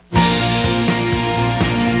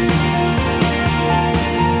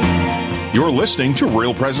You're listening to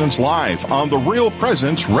Real Presence Live on the Real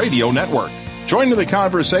Presence Radio Network. Join in the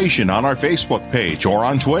conversation on our Facebook page or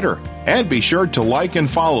on Twitter. And be sure to like and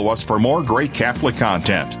follow us for more great Catholic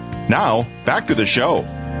content. Now, back to the show.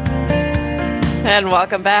 And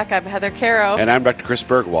welcome back. I'm Heather Caro. And I'm Dr. Chris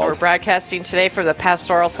Bergwald. We're broadcasting today from the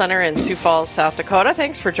Pastoral Center in Sioux Falls, South Dakota.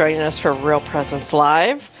 Thanks for joining us for Real Presence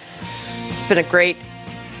Live. It's been a great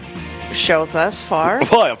show thus far.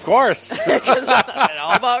 Well, of course. Because it's been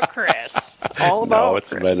all about Chris. All about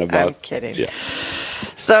Chris. Been about... I'm kidding. Yeah.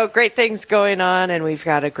 So great things going on, and we've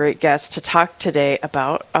got a great guest to talk today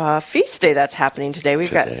about a feast day that's happening today.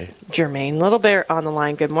 We've got Jermaine Littlebear on the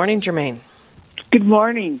line. Good morning, Jermaine. Good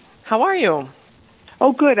morning. How are you?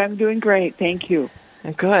 Oh, good. I'm doing great. Thank you.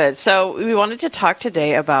 Good. So we wanted to talk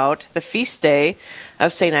today about the feast day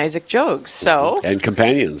of St. Isaac Jogues. So and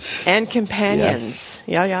companions. Yes.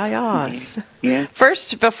 Yes. Yeah.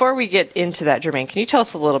 First, before we get into that, Jermaine, can you tell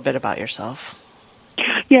us a little bit about yourself?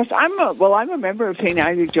 Yes, I'm a member of St.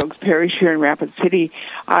 Isaac Jogues Parish here in Rapid City.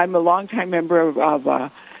 I'm a longtime member of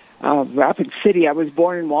Rapid City. I was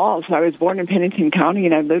born in Walls. I was born in Pennington County,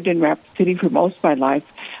 and I lived in Rapid City for most of my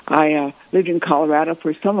life. I lived in Colorado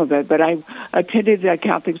for some of it, but I attended a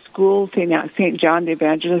Catholic school, St. John the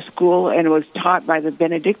Evangelist School, and was taught by the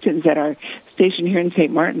Benedictines at our station here in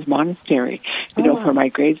St. Martin's Monastery, for my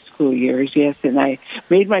grade school years, yes. And I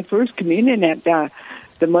made my first communion at the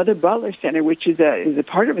Mother Butler Center, which is a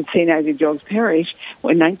part of St. Isaac Jogues Parish,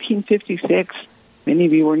 in 1956. Many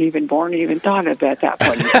of you weren't even born or even thought of at that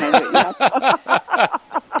point in time.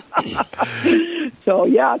 So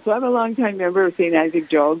I'm a longtime member of St. Isaac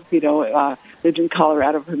Jogues. Lived in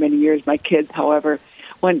Colorado for many years. My kids, however,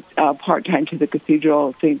 went part-time to the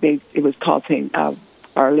cathedral. It was called St.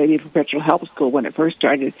 Our Lady of Perpetual Help School when it first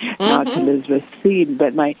started, now to Elizabeth Seed.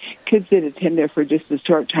 But my kids did attend there for just a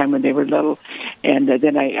short time when they were little, and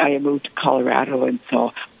then I moved to Colorado, and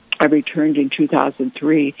so I returned in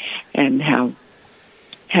 2003 and have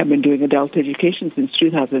been doing adult education since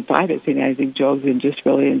 2005 at St. Isaac Jogues, and just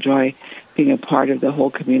really enjoy being a part of the whole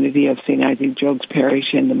community of St. Isaac Jogues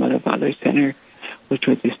Parish and the Mother Butler Center, which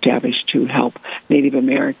was established to help Native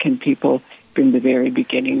American people from the very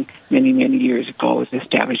beginning, many, many years ago. It was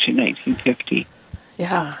established in 1950.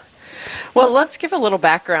 Yeah. Well, let's give a little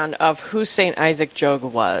background of who St. Isaac Jogues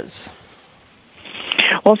was.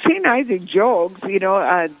 Well, St. Isaac Jogues,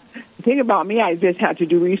 the thing about me, I just had to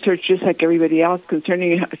do research just like everybody else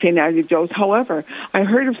concerning St. Isaac Jogues. However, I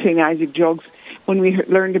heard of St. Isaac Jogues when we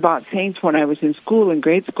learned about saints when I was in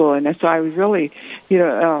grade school, and so I was really,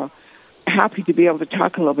 happy to be able to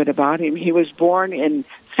talk a little bit about him. He was born in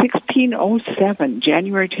 1607,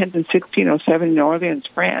 January 10th in 1607 in Orleans,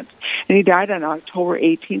 France, and he died on October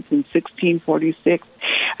 18th in 1646.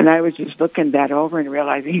 And I was just looking that over and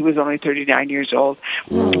realizing he was only 39 years old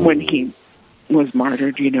when he was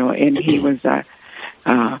martyred, and he was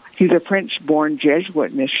he's a French-born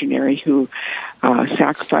Jesuit missionary who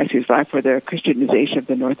sacrificed his life for the Christianization of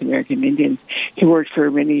the North American Indians. He worked for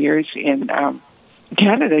many years in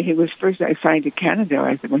Canada. He was first assigned to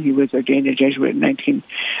Canada when he was ordained a Jesuit in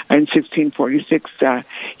 1646.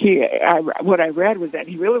 What I read was that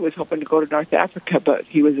he really was hoping to go to North Africa, but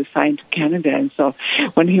he was assigned to Canada. And so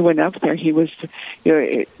when he went up there, he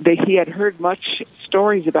had heard much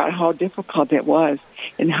stories about how difficult it was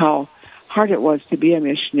and how hard it was to be a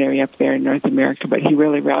missionary up there in North America. But he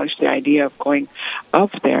really relished the idea of going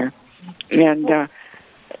up there. And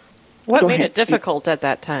what made it difficult at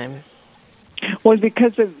that time? Was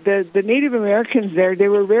because of the Native Americans there. They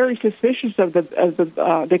were very suspicious of the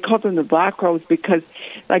they called them the Black Rose, because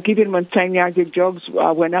like even when St. Isaac Jogues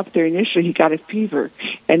went up there initially, he got a fever,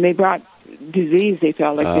 and they brought disease. They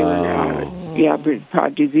felt like they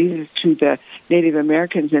brought diseases to the Native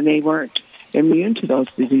Americans, and they weren't immune to those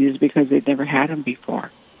diseases because they'd never had them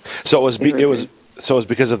before. So it was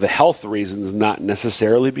because of the health reasons, not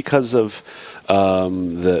necessarily because of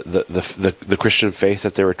the Christian faith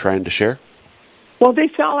that they were trying to share. Well, they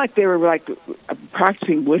felt like they were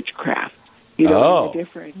practicing witchcraft,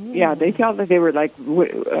 different. Yeah, they felt that they were they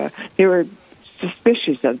were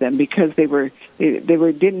suspicious of them because they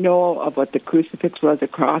didn't know of what the crucifix was, the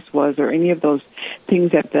cross was, or any of those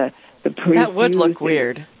things that the priest that would used. Look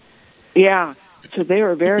weird. Yeah, so they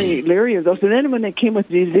were very leery of those. And then when they came with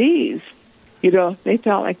disease, they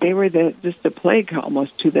felt like they were just a plague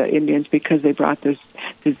almost to the Indians because they brought this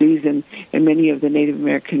disease, and many of the Native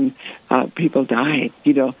American people died,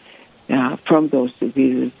 from those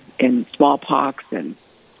diseases, and smallpox and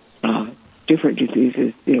different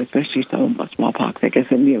diseases, especially smallpox, I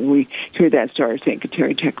guess. And we hear that story of St.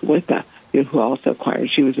 Kateri Tekakwitha, who also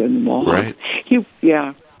acquired. She was in the Mohawk. Right. He Who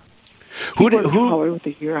with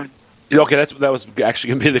the Huron. Okay, that was actually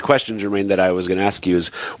going to be the question, Jermaine, that I was going to ask you is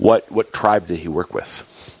what tribe did he work with?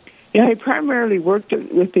 Yeah, he primarily worked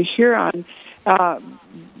with the Huron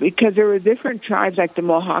because there were different tribes like the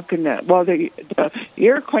Mohawk and the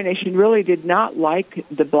Iroquois Nation really did not like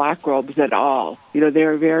the black robes at all. You know, they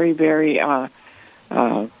were very, very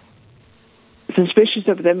suspicious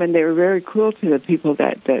of them, and they were very cruel to the people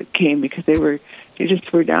that came because they were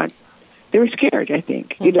scared, I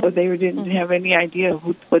think. You know, they didn't have any idea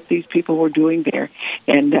what these people were doing there.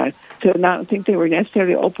 And so I don't think they were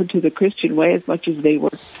necessarily open to the Christian way as much as they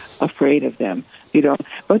were afraid of them, you know.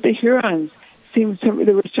 But the Hurons there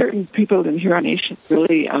were certain people in the Huron Nation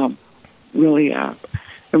really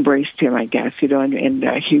embraced him, I guess, you know,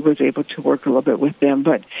 and he was able to work a little bit with them.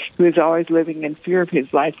 But he was always living in fear of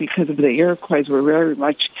his life because of the Iroquois were very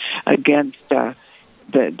much against the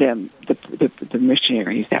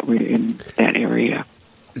missionaries that were in that area.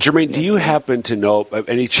 Jermaine, do you happen to know,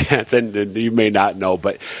 any chance, and you may not know,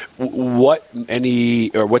 but what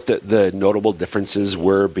the notable differences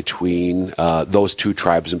were between those two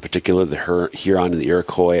tribes in particular, the Huron and the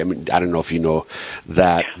Iroquois? I mean, I don't know if you know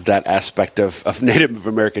that aspect of Native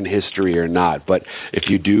American history or not, but if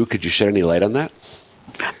you do, could you shed any light on that?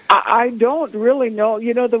 I don't really know.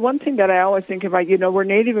 You know, the one thing that I always think about, you know, we're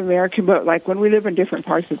Native American, but like when we live in different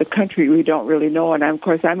parts of the country, we don't really know. And of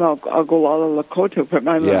course, I'm a Oglala Lakota, but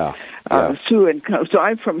I'm a Sioux, and so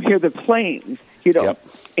I'm from here, the Plains. You know,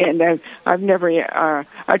 and I've never.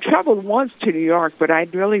 I traveled once to New York, but I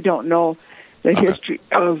really don't know the history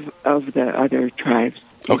of the other tribes.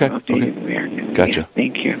 Okay. Native Americans. Gotcha. Yeah,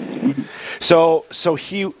 thank you. Mm-hmm. So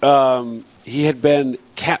he had been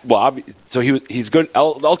he's going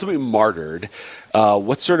ultimately martyred.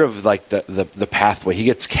 What's sort of like the pathway? He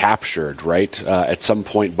gets captured, right, at some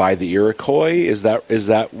point by the Iroquois. Is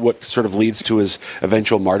that what sort of leads to his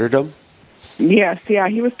eventual martyrdom? Yes, yeah,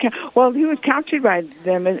 he was captured by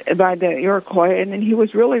them, by the Iroquois, and then he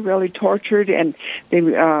was really, really tortured, and they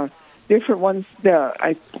different ones.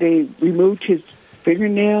 They removed his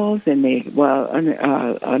fingernails, and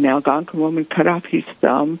an Algonquin woman cut off his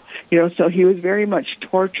thumb. You know, so he was very much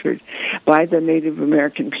tortured by the Native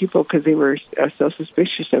American people because they were so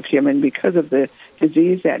suspicious of him, and because of the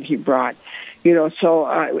disease that he brought. You know, so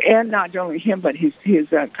and not only him, but his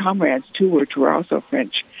comrades too, which were also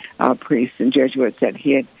French priests and Jesuits that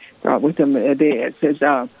he had brought with him. It says,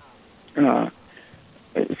 I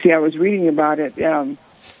was reading about it.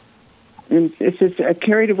 It says,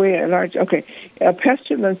 carried away a large. Okay, a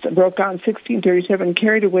pestilence broke out in 1637,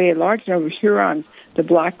 carried away a large number of Hurons. The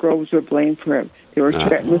black robes were blamed for it. They were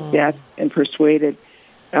threatened with death and persuaded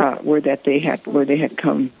where they had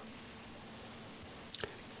come.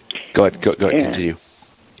 Go ahead, continue.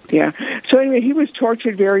 Yeah. So anyway, he was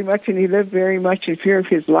tortured very much, and he lived very much in fear of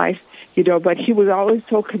his life. You know, but he was always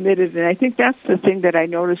so committed, and I think that's the thing that I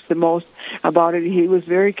noticed the most about it. He was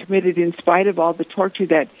very committed in spite of all the torture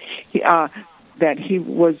that he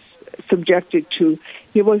was subjected to.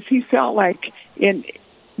 He felt like in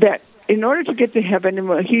order to get to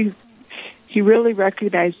heaven, he really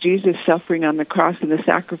recognized Jesus' suffering on the cross and the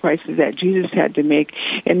sacrifices that Jesus had to make,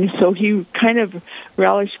 and so he kind of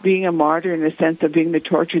relished being a martyr in the sense of being the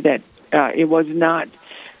torture that it was not.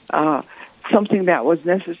 Something that was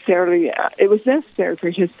necessarily, it was necessary for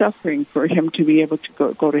his suffering for him to be able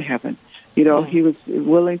to go to heaven. You know, he was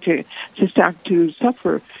willing to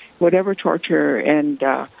suffer whatever torture and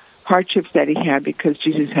hardships that he had because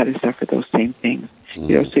Jesus had to suffer those same things.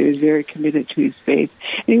 You know, so he was very committed to his faith.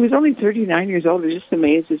 And he was only 39 years old. It just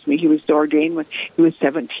amazes me. He was ordained when he was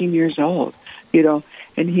 17 years old, you know,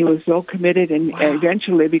 and he was so committed. And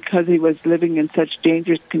eventually, because he was living in such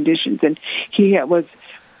dangerous conditions, and he was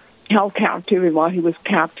held captive, and while he was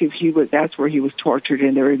captive, that's where he was tortured,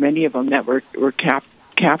 and there were many of them that were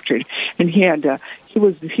captured. And he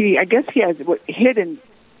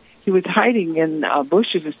was hiding in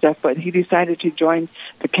bushes and stuff, but he decided to join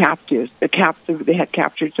the captives. They had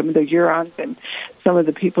captured some of the Hurons and some of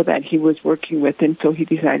the people that he was working with, and so he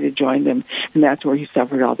decided to join them, and that's where he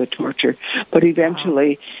suffered all the torture. But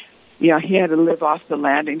eventually, he had to live off the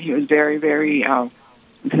land, and he was very, very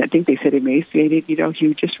I think they said emaciated. You know,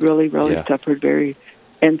 he just really, really suffered very.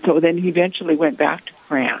 And so then he eventually went back to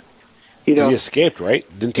France. You know, he escaped, right?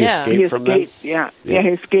 Didn't he escape from them? Yeah, he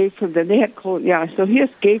escaped from them. They had closed. Yeah, so he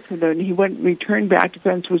escaped from them, and he returned back to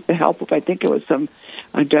France with the help of, I think it was some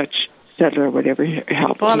Dutch settler or whatever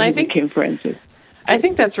help. Well, and I think became friends with. I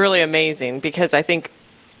think that's really amazing because I think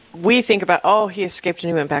we think about, oh, he escaped and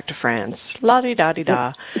he went back to France,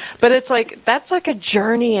 la-di-da-di-da. But it's like, that's like a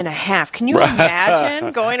journey and a half. Can you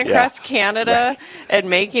imagine going across Canada and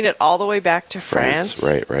making it all the way back to France?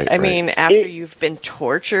 Right. I mean, after you've been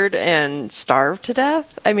tortured and starved to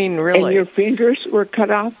death? I mean, really. And your fingers were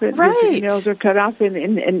cut off. And your fingernails were cut off.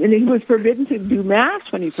 And he was forbidden to do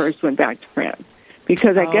Mass when he first went back to France.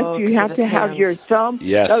 Because I guess you have to have your thumb.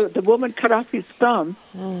 Yes. The woman cut off his thumb.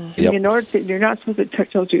 And in order to, you're not supposed to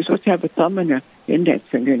touch those. You're supposed to have a thumb and an index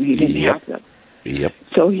finger, and he didn't have them. Yep.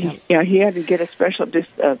 So he had to get a special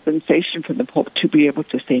dispensation from the Pope to be able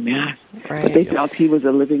to say Mass. Right. But they felt he was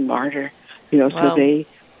a living martyr, so they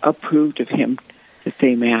approved of him to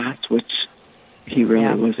say Mass, which he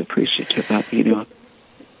really was appreciative of,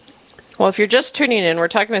 Well, if you're just tuning in, we're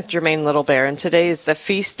talking with Jermaine Littlebear, and today is the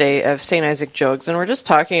feast day of St. Isaac Jogues, and we're just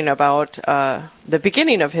talking about the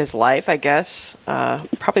beginning of his life, I guess,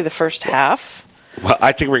 probably the first half. Well,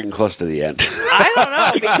 I think we're getting close to the end. I don't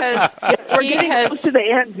know, because we're getting close to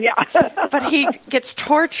the end, but he gets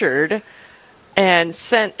tortured and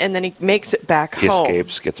sent, and then he makes it back home. He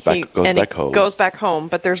escapes, goes back home.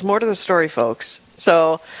 But there's more to the story, folks.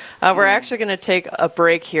 So we're actually going to take a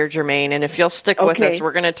break here, Jermaine, and if you'll stick with us,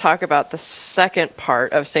 we're going to talk about the second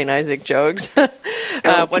part of St. Isaac Jogues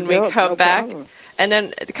when we come back. Problem. And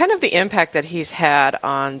then kind of the impact that he's had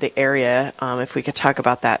on the area, if we could talk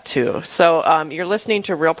about that too. So you're listening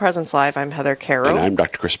to Real Presence Live. I'm Heather Caro. And I'm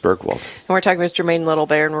Dr. Chris Bergwald. And we're talking with Jermaine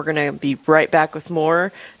Littlebear, and we're going to be right back with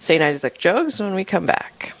more St. Isaac Jogues when we come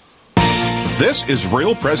back. This is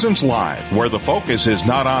Real Presence Live, where the focus is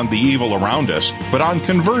not on the evil around us, but on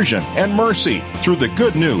conversion and mercy through the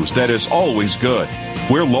good news that is always good.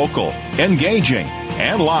 We're local, engaging,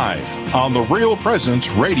 and live on the Real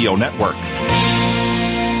Presence Radio Network.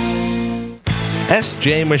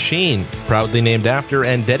 SJ Machine, proudly named after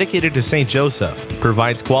and dedicated to St. Joseph,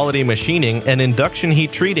 provides quality machining and induction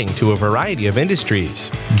heat treating to a variety of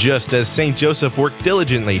industries. Just as St. Joseph worked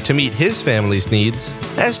diligently to meet his family's needs,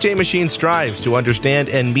 SJ Machine strives to understand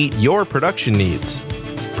and meet your production needs.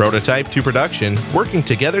 Prototype to production, working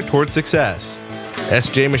together toward success.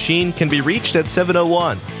 SJ Machine can be reached at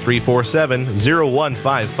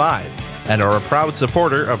 701-347-0155 and are a proud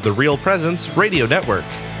supporter of the Real Presence Radio Network.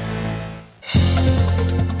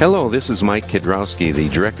 Hello, this is Mike Kidrowski, the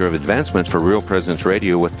Director of Advancement for Real Presence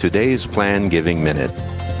Radio with today's Plan Giving Minute.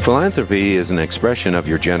 Philanthropy is an expression of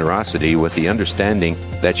your generosity with the understanding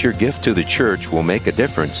that your gift to the church will make a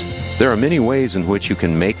difference. There are many ways in which you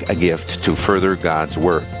can make a gift to further God's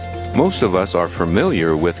work. Most of us are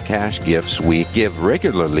familiar with cash gifts we give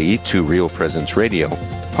regularly to Real Presence Radio.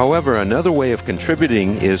 However, another way of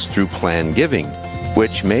contributing is through plan giving,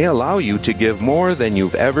 which may allow you to give more than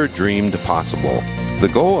you've ever dreamed possible. The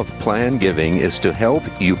goal of plan giving is to help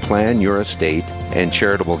you plan your estate and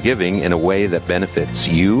charitable giving in a way that benefits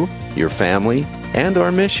you, your family, and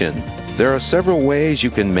our mission. There are several ways you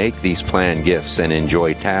can make these plan gifts and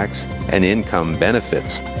enjoy tax and income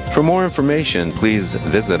benefits. For more information, please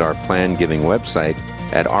visit our plan giving website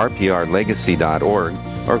at rprlegacy.org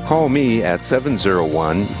or call me at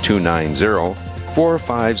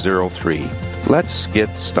 701-290-4503. Let's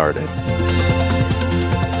get started.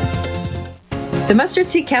 The Mustard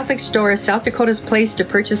Seed Catholic Store is South Dakota's place to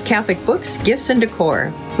purchase Catholic books, gifts, and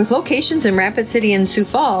decor. With locations in Rapid City and Sioux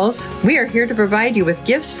Falls, we are here to provide you with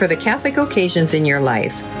gifts for the Catholic occasions in your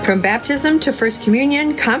life. From baptism to First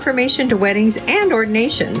Communion, confirmation to weddings, and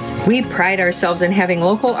ordinations, we pride ourselves in having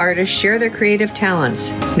local artists share their creative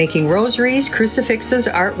talents, making rosaries, crucifixes,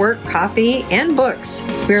 artwork, coffee, and books.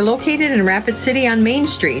 We are located in Rapid City on Main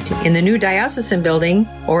Street, in the new Diocesan Building,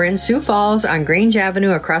 or in Sioux Falls on Grange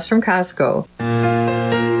Avenue across from Costco.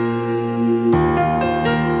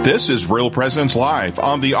 This is Real Presence Live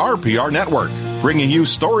on the RPR Network, bringing you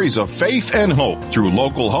stories of faith and hope through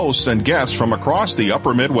local hosts and guests from across the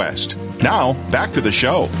upper Midwest. Now, back to the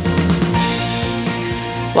show.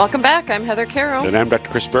 Welcome back. I'm Heather Caro. And I'm Dr.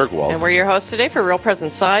 Chris Bergwald. And we're your hosts today for Real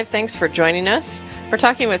Presence Live. Thanks for joining us. We're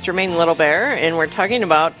talking with Jermaine Littlebear, and we're talking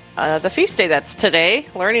about the feast day that's today,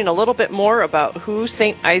 learning a little bit more about who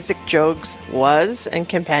St. Isaac Jogues was and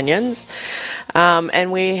companions.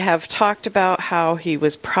 And we have talked about how he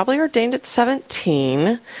was probably ordained at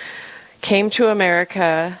 17, came to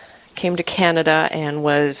America, came to Canada, and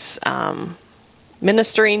was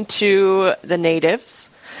ministering to the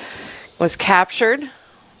natives, was captured,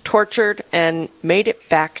 tortured, and made it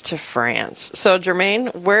back to France. So,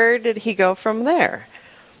 Jermaine, where did he go from there?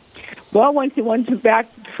 Well, once he went to France,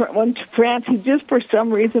 he just for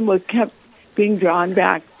some reason was kept being drawn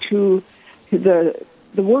back to the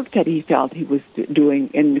work that he felt he was doing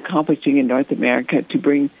and accomplishing in North America to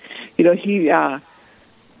bring, he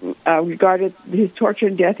regarded his torture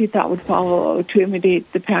and death he thought would follow to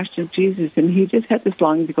imitate the Passion of Jesus, and he just had this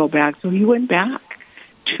longing to go back. So he went back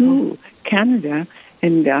to Canada,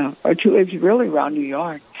 and it was really around New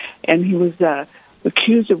York, and he was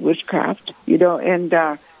accused of witchcraft,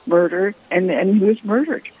 and murder, and he was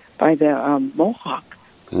murdered by the Mohawk,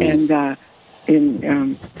 and in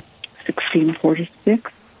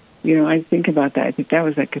 1646. I think about that. I think that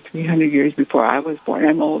was like 300 years before I was born.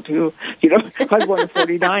 I'm old too. I was born in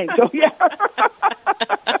 49. So yeah,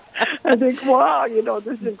 I think, wow,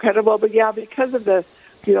 this is incredible. But yeah, because of the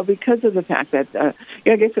fact that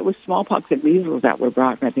I guess it was smallpox and measles that were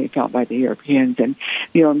brought, they felt, by the Europeans, and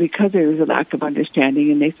because there was a lack of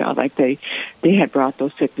understanding, and they felt like they had brought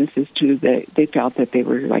those sicknesses to they felt that they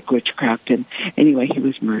were like witchcraft, and anyway, he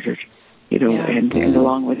was murdered. And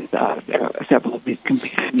along with several of his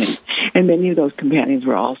companions. And many of those companions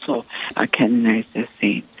were also canonized as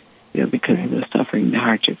saints, because of the suffering, the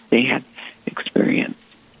hardships they had experienced.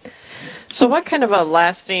 So what kind of a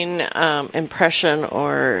lasting impression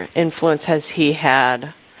or influence has he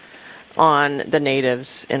had on the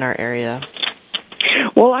natives in our area?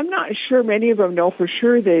 Well, I'm not sure many of them know for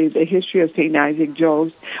sure the history of St. Isaac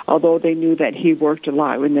Jogues, although they knew that he worked a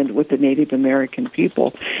lot with the Native American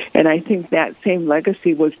people. And I think that same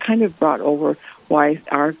legacy was kind of brought over why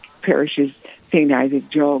our parish is St. Isaac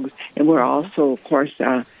Jogues. And we're also, of course,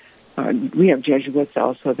 we have Jesuits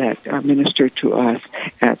also that minister to us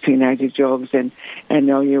at St. Isaac Jogues. And I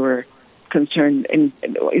know you were concerned and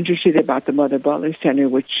interested about the Mother Butler Center,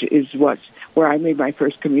 which is where I made my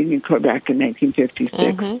first communion court back in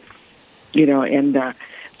 1956. And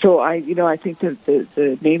so I think that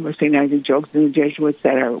the name of St. Isaac Jogues and the Jesuits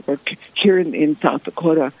that work here in South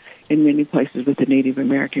Dakota, in many places with the Native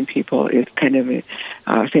American people, is kind of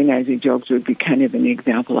St. Isaac Jogues would be kind of an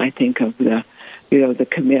example, I think, of the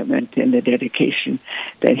commitment and the dedication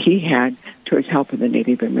that he had towards helping the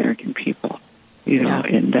Native American people.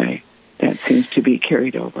 And that seems to be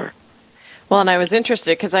carried over. Well, and I was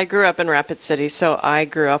interested because I grew up in Rapid City, so I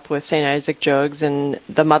grew up with St. Isaac Jogues and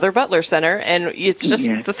the Mother Butler Center, and it's just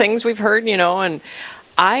the things we've heard, and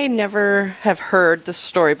I never have heard the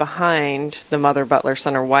story behind the Mother Butler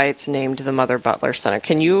Center, why it's named the Mother Butler Center.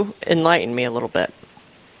 Can you enlighten me a little bit?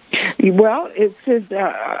 Well, it says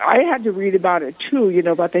I had to read about it too,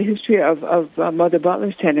 about the history of Mother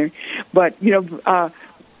Butler Center, but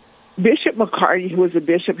Bishop McCarty, who was a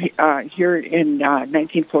bishop here in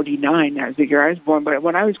 1949, that was the year I was born, but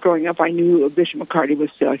when I was growing up, I knew Bishop McCarty was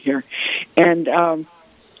still here. And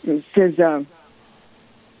it says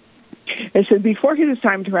before his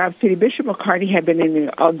assignment to Rapid City, Bishop McCarty had been an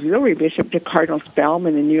auxiliary bishop to Cardinal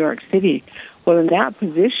Spellman in New York City. Well, in that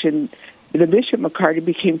position, the Bishop McCarty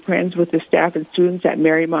became friends with the staff and students at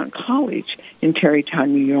Marymount College in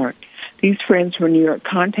Tarrytown, New York. These friends from New York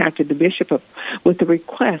contacted the bishop with a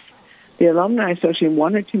request. The Alumni Association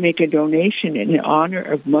wanted to make a donation in honor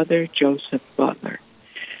of Mother Joseph Butler.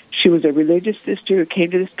 She was a religious sister who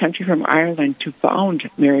came to this country from Ireland to found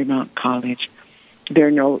Marymount College.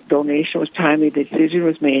 Their donation was timely. The decision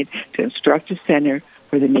was made to instruct a center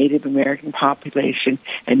for the Native American population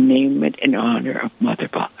and name it in honor of Mother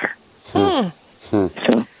Butler. So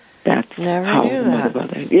that's how Mother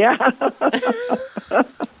Butler. Yeah.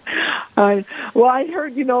 Well, I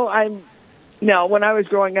heard, when I was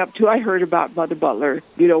growing up too, I heard about Mother Butler,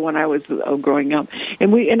 when I was growing up.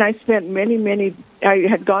 And I spent I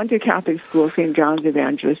had gone to Catholic school, St. John's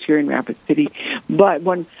Evangelist here in Rapid City. But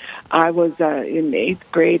when I was in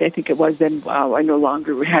 8th grade, I think it was, then I no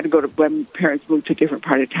longer had to go to, when parents moved to a different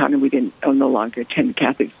part of town, and we didn't no longer attend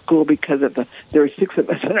Catholic school because there were 6 of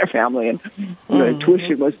us in our family, and the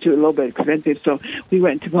tuition was a little bit expensive. So we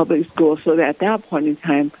went to public school. So that at that point in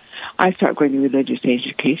time, I started going to religious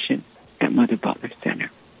education at Mother Butler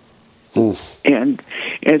Center. And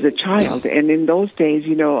as a child, and in those days,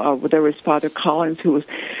 there was Father Collins, who was,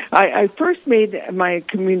 I first made my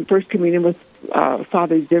first communion with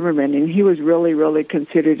Father Zimmerman, and he was really, really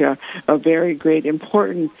considered a very great,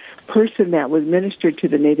 important person that was ministered to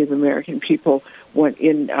the Native American people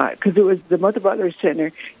because it was the Mother Butler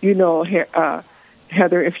Center,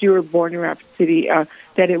 Heather, if you were born in Rapid City,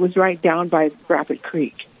 that it was right down by Rapid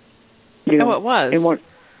Creek. It was.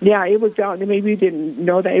 Yeah, it was down. Maybe you didn't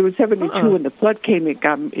know that. It was 72 when the flood came. It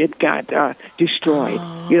got destroyed.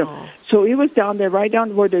 So it was down there, right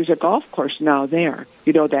down where there's a golf course now. There,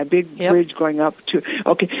 that big bridge going up to.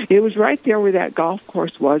 Okay, it was right there where that golf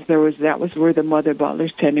course was. That was where the Mother Butler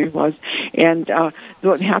Center was. And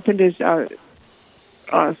what happened is Bishop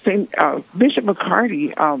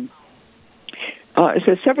McCarty It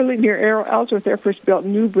says, separately near Arrow, Ellsworth Air Force built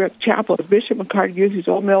new brick chapels. Bishop McCarty used his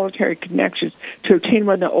old military connections to obtain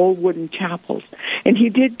one of the old wooden chapels. And he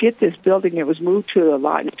did get this building. It was moved to a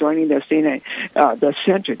lot adjoining the center,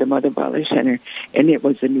 the Mother Butler Center, and it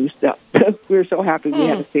was the new stuff. We were so happy we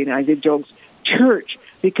had a St. Isaac Jogues church,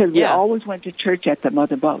 because we always went to church at the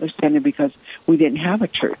Mother Butler Center because we didn't have a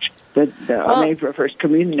church. The name for First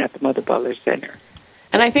Communion at the Mother Butler Center.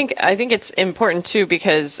 And I think it's important, too,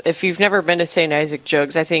 because if you've never been to St. Isaac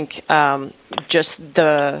Jogues, I think just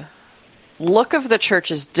the look of the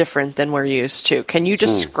church is different than we're used to. Can you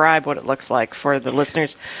describe what it looks like for the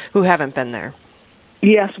listeners who haven't been there?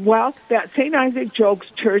 Yes, well, that St. Isaac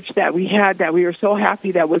Jogues church that we had, that we were so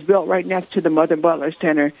happy that was built right next to the Mother Butler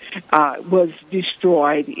Center, was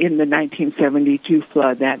destroyed in the 1972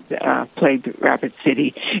 flood that plagued Rapid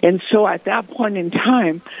City. And so at that point in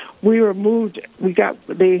time, we were moved.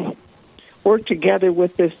 They worked together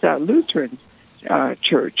with this Lutheran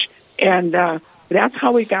church, and that's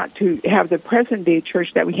how we got to have the present day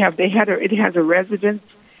church that we have. It has a residence,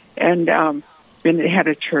 and it had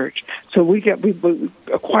a church. So we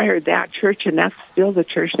acquired that church, and that's still the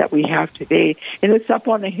church that we have today. And it's up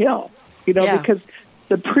on a hill, because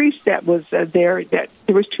the priest that was there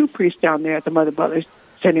was two priests down there at the Mother Butler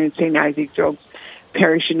Center in St. Isaac Jogues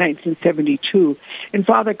Parish in 1972. And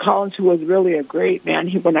Father Collins, who was really a great man,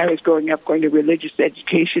 when I was growing up going to religious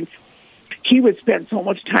education, he would spend so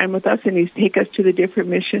much time with us, and he'd take us to the different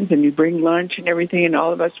missions, and he'd bring lunch and everything, and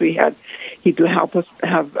all of us, he'd help us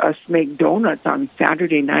have us make donuts on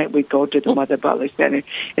Saturday night. We'd go to the Mother Butler Center,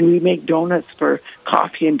 and we'd make donuts for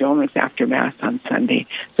coffee and donuts after Mass on Sunday.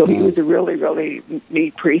 So he was a really, really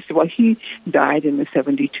neat priest. Well, he died in the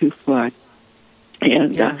 72 flood,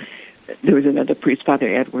 and there was another priest, Father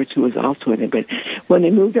Edwards, who was also in it. But when they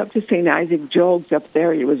moved up to St. Isaac Jogues up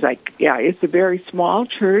there, it was like, it's a very small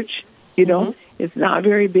church. It's not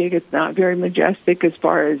very big. It's not very majestic as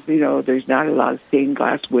far as, there's not a lot of stained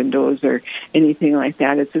glass windows or anything like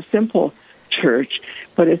that. It's a simple church,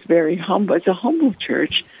 but it's very humble. It's a humble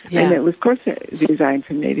church. Yeah. And it was, of course, designed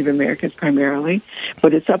for Native Americans primarily,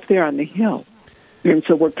 but it's up there on the hill. And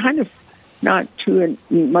so we're kind of not too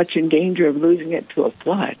much in danger of losing it to a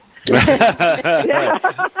flood. If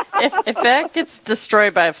that gets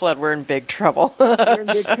destroyed by a flood, we're in big trouble. We're in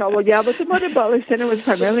big trouble, but the Mother Butler Center was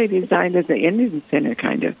primarily designed as an Indian center,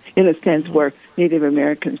 kind of, in a sense, where Native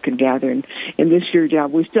Americans could gather. And this year,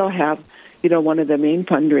 we still have, one of the main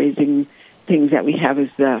fundraising things that we have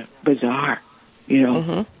is the bazaar,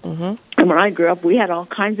 And when I grew up, we had all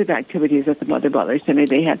kinds of activities at the Mother Butler Center.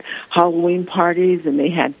 They had Halloween parties, and they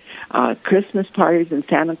had Christmas parties, and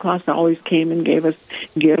Santa Claus always came and gave us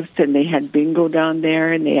gifts, and they had bingo down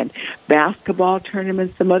there, and they had basketball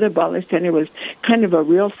tournaments. The Mother Butler Center was kind of a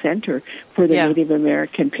real center for the Native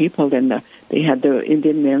American people, and they had the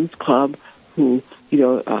Indian Men's Club, who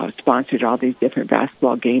sponsored all these different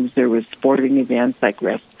basketball games. There was sporting events like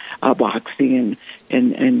boxing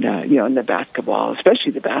and the basketball,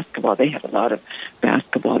 especially the basketball. They had a lot of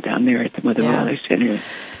basketball down there at the Mother Butler Center.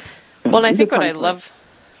 Well, and I think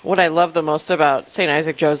what I love the most about St.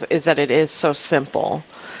 Isaac Jogues is that it is so simple,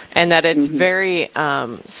 and that it's very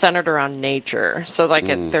centered around nature. So,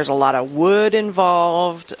 there's a lot of wood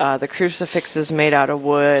involved. The crucifix is made out of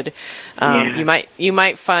wood. You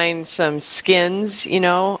might find some skins,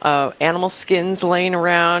 animal skins laying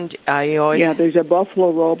around. There's a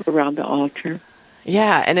buffalo robe around the altar.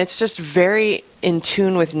 Yeah, and it's just very in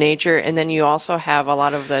tune with nature. And then you also have a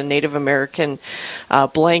lot of the Native American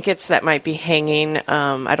blankets that might be hanging.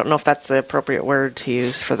 I don't know if that's the appropriate word to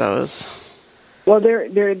use for those. Well, they're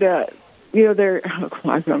I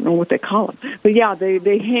don't know what they call them, but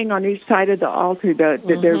they hang on each side of the altar.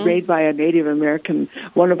 They're made by a Native American,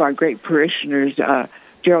 one of our great parishioners,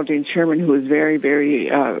 Geraldine Sherman, who is very,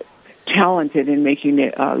 very talented in making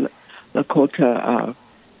Lakota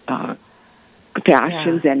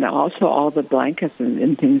fashions, and also all the blankets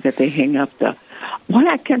and things that they hang up.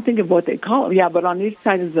 I can't think of what they call them. Yeah, but on each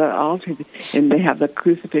side of the altar, and they have the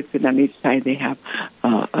crucifix, and on each side they have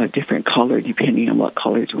a different color depending on what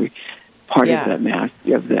colors we part of the mass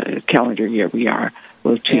of the calendar year we are.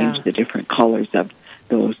 We'll change the different colors of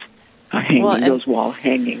those those wall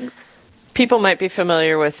hangings. People might be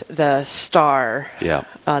familiar with the star,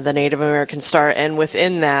 the Native American star, and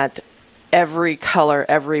within that, every color,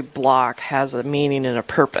 every block has a meaning and a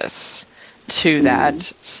purpose to that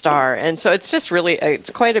star. And so it's just really, it's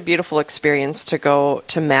quite a beautiful experience to go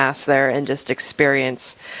to Mass there and just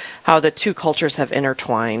experience how the two cultures have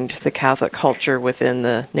intertwined, the Catholic culture within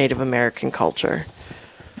the Native American culture.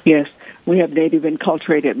 Yes. We have native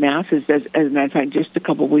enculturated masses. As a matter of fact, just a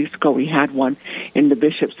couple of weeks ago, we had one, and the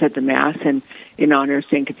bishop said the mass in honor of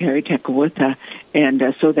St. Kateri Tekakwitha.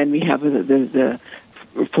 And so then we have the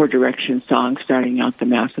Four Direction song, starting out the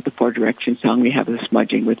mass with the Four Direction song. We have the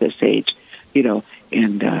smudging with the sage,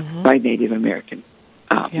 and by Native American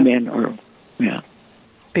men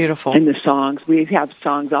Beautiful. And the songs, we have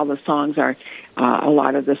songs. All the songs are, a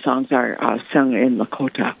lot of the songs are sung in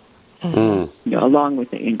Lakota, along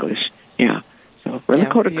with the English. Yeah, so we're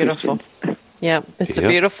Lakota beautiful. Christians. Yeah, it's a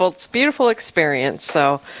beautiful experience.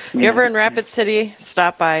 So if you're ever in Rapid City,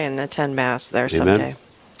 stop by and attend Mass there someday.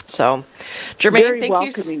 So, Jermaine, very thank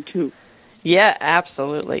welcoming you. too. Yeah,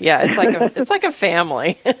 absolutely. Yeah, it's like a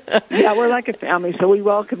family. Yeah, we're like a family, so we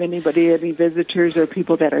welcome any visitors or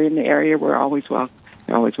people that are in the area. We're always welcome.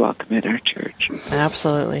 They're always welcome at our church.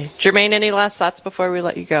 Absolutely, Jermaine. Any last thoughts before we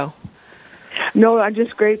let you go? No, I'm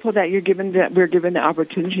just grateful that we're given the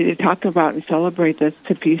opportunity to talk about and celebrate the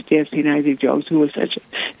feast day of St. Isaac Jogues, who was such an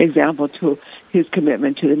example to his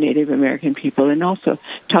commitment to the Native American people, and also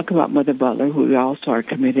talk about Mother Butler, who also are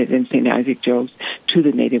committed in St. Isaac Jogues to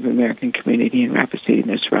the Native American community in Rapid City and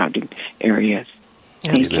the surrounding areas.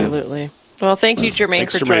 Absolutely. Well, thank you,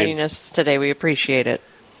 Jermaine, for joining us today. We appreciate it.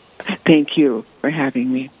 Thank you for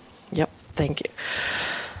having me. Yep, thank you.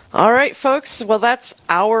 All right, folks. Well, that's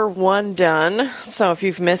hour one done. So if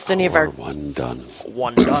you've missed any of our... One done.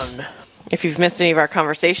 If you've missed any of our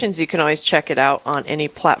conversations, you can always check it out on any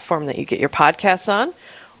platform that you get your podcasts on,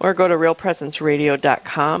 or go to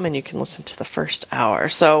realpresenceradio.com and you can listen to the first hour.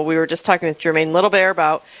 So we were just talking with Jermaine Littlebear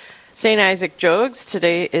about St. Isaac Jogues.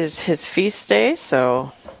 Today is his feast day,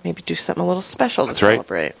 so maybe do something a little special to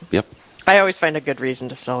celebrate. Yep. I always find a good reason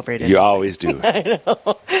to celebrate it. You always do. I know.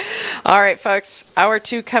 All right, folks. Hour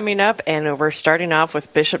 2 coming up, and we're starting off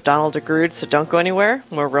with Bishop Donald DeGrood, so don't go anywhere.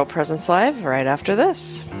 More Real Presence Live right after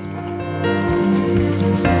this.